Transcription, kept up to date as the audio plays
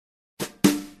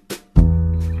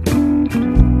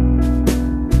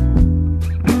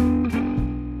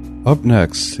Up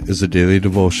next is a daily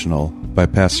devotional by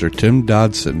Pastor Tim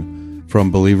Dodson from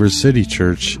Believers City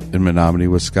Church in Menominee,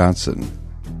 Wisconsin.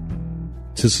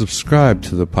 To subscribe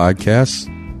to the podcast,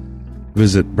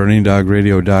 visit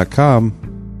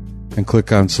BurningDogRadio.com and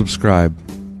click on subscribe.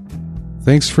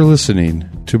 Thanks for listening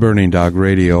to Burning Dog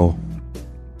Radio.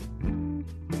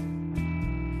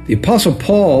 The Apostle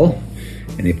Paul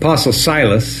and the Apostle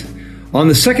Silas, on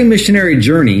the second missionary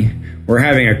journey, were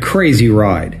having a crazy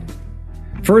ride.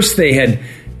 First, they had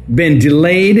been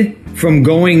delayed from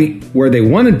going where they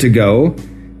wanted to go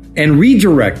and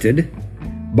redirected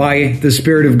by the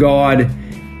Spirit of God,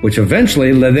 which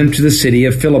eventually led them to the city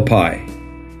of Philippi.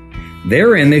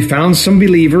 Therein, they found some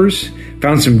believers,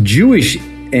 found some Jewish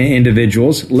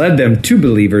individuals, led them to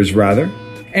believers, rather.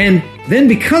 And then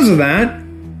because of that,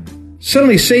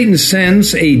 suddenly Satan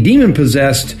sends a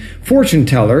demon-possessed fortune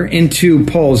teller into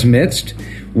Paul's midst.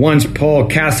 Once Paul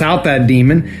casts out that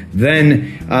demon,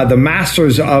 then the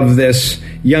masters of this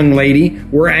young lady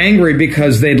were angry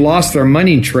because they'd lost their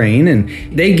money train, and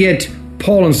they get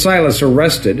Paul and Silas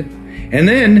arrested. And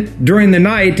then during the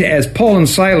night, as Paul and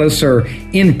Silas are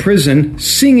in prison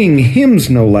singing hymns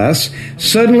no less,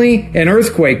 suddenly an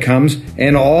earthquake comes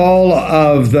and all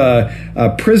of the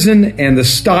prison and the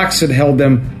stocks that held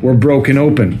them were broken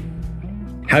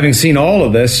open. Having seen all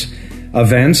of this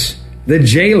events, the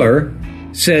jailer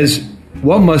says,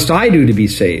 "What must I do to be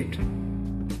saved?"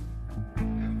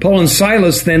 Paul and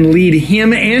Silas then lead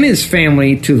him and his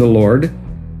family to the Lord,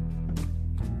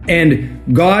 and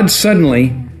God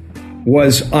suddenly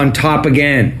was on top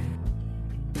again.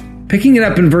 Picking it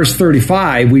up in verse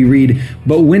 35, we read,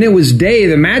 "But when it was day,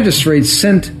 the magistrates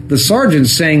sent the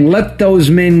sergeants, saying, 'Let those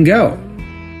men go.'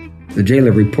 The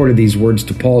jailer reported these words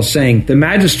to Paul, saying, 'The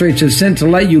magistrates have sent to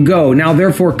let you go. Now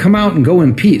therefore come out and go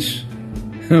in peace.'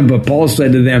 But Paul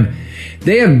said to them,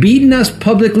 'They have beaten us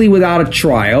publicly without a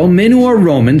trial, men who are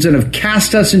Romans, and have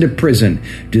cast us into prison.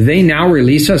 Do they now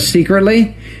release us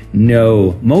secretly?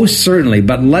 No, most certainly,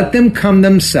 but let them come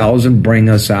themselves and bring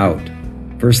us out.'"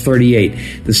 Verse 38,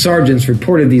 "The sergeants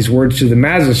reported these words to the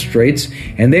magistrates,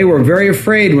 and they were very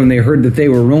afraid when they heard that they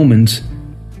were Romans.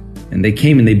 And they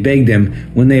came and they begged them.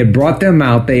 When they had brought them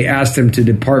out, they asked them to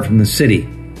depart from the city.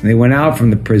 They went out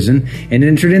from the prison and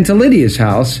entered into Lydia's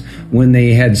house. When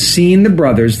they had seen the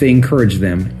brothers, they encouraged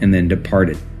them and then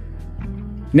departed."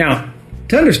 Now,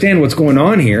 to understand what's going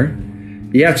on here,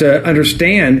 you have to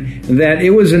understand that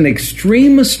it was an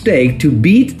extreme mistake to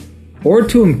beat or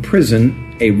to imprison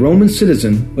a Roman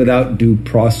citizen without due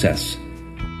process.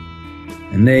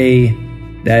 And they,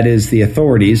 that is the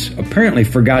authorities, apparently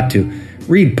forgot to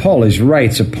read Paul his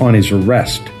rights upon his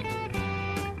arrest.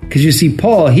 Because you see,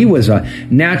 Paul, he was a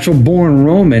natural-born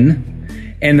Roman,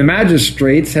 and the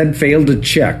magistrates had failed to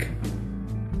check.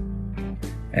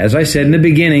 As I said in the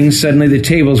beginning, suddenly the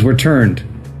tables were turned.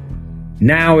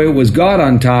 Now it was God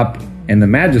on top and the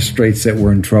magistrates that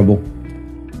were in trouble.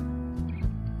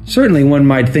 Certainly one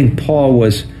might think Paul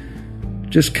was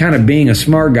just kind of being a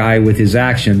smart guy with his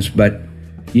actions, but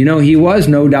he was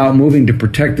no doubt moving to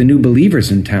protect the new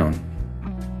believers in town.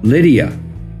 Lydia,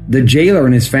 the jailer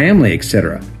and his family,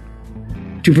 etc.,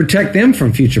 to protect them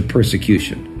from future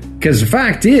persecution. Because the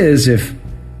fact is, if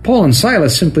Paul and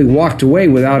Silas simply walked away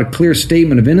without a clear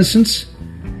statement of innocence,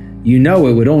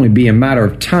 it would only be a matter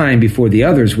of time before the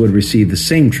others would receive the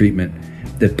same treatment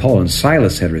that Paul and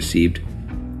Silas had received.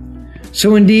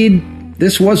 So indeed,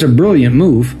 this was a brilliant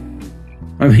move.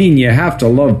 You have to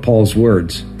love Paul's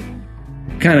words.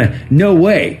 No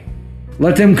way.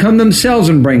 Let them come themselves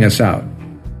and bring us out.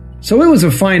 So it was a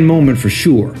fine moment for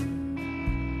sure.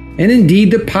 And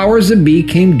indeed, the powers that be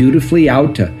came dutifully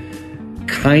out to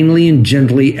kindly and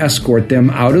gently escort them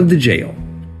out of the jail.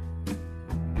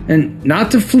 And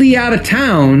not to flee out of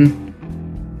town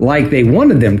like they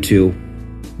wanted them to,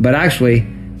 but actually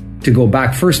to go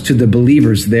back first to the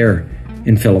believers there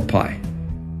in Philippi.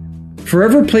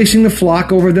 Forever placing the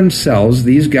flock over themselves,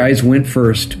 these guys went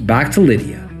first back to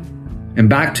Lydia and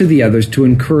back to the others to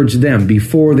encourage them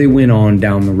before they went on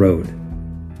down the road.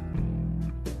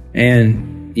 And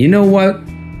you know what?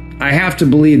 I have to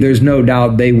believe there's no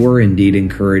doubt they were indeed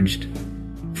encouraged,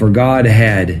 for God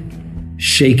had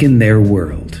shaken their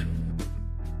world.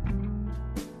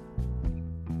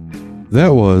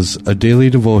 That was a daily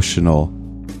devotional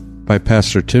by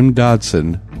Pastor Tim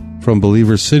Dodson from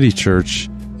Believers City Church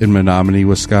in Menominee,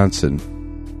 Wisconsin.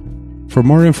 For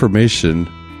more information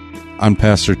on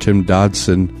Pastor Tim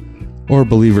Dodson or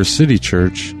Believers City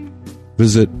Church,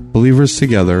 visit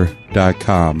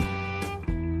believerstogether.com.